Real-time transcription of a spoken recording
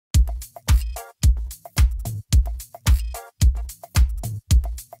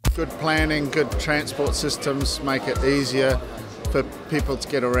Good planning, good transport systems make it easier for people to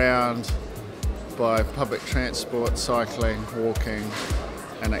get around by public transport, cycling, walking,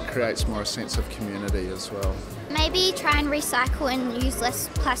 and it creates more a sense of community as well. Maybe try and recycle and use less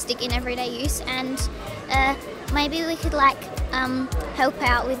plastic in everyday use, and maybe we could help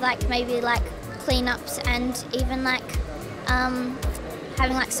out with maybe cleanups and even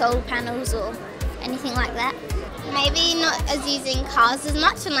having solar panels or anything like that. Maybe not as using cars as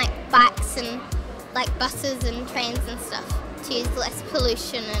much, and bikes and buses and trains and stuff to use less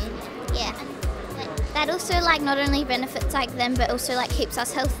pollution, and yeah. That also not only benefits them, but also keeps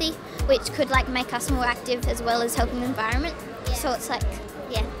us healthy, which could make us more active as well as helping the environment. Yeah. So it's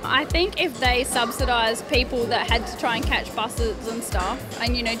yeah. I think if they subsidised people that had to try and catch buses and stuff,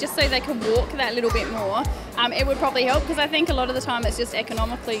 and just so they could walk that little bit more, it would probably help, because I think a lot of the time it's just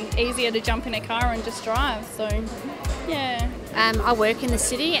economically easier to jump in a car and just drive. So yeah. I work in the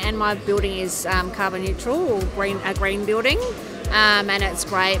city and my building is carbon neutral, or a green building, and it's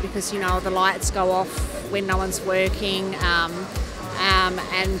great because the lights go off when no one's working,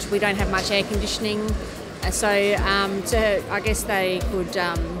 and we don't have much air conditioning. So I guess they could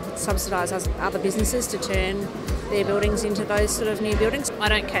subsidise other businesses to turn their buildings into those sort of new buildings. I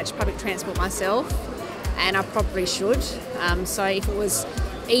don't catch public transport myself, and I probably should. So if it was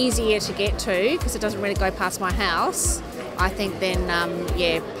easier to get to, because it doesn't really go past my house, I think then,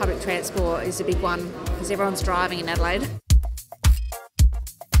 public transport is a big one, because everyone's driving in Adelaide.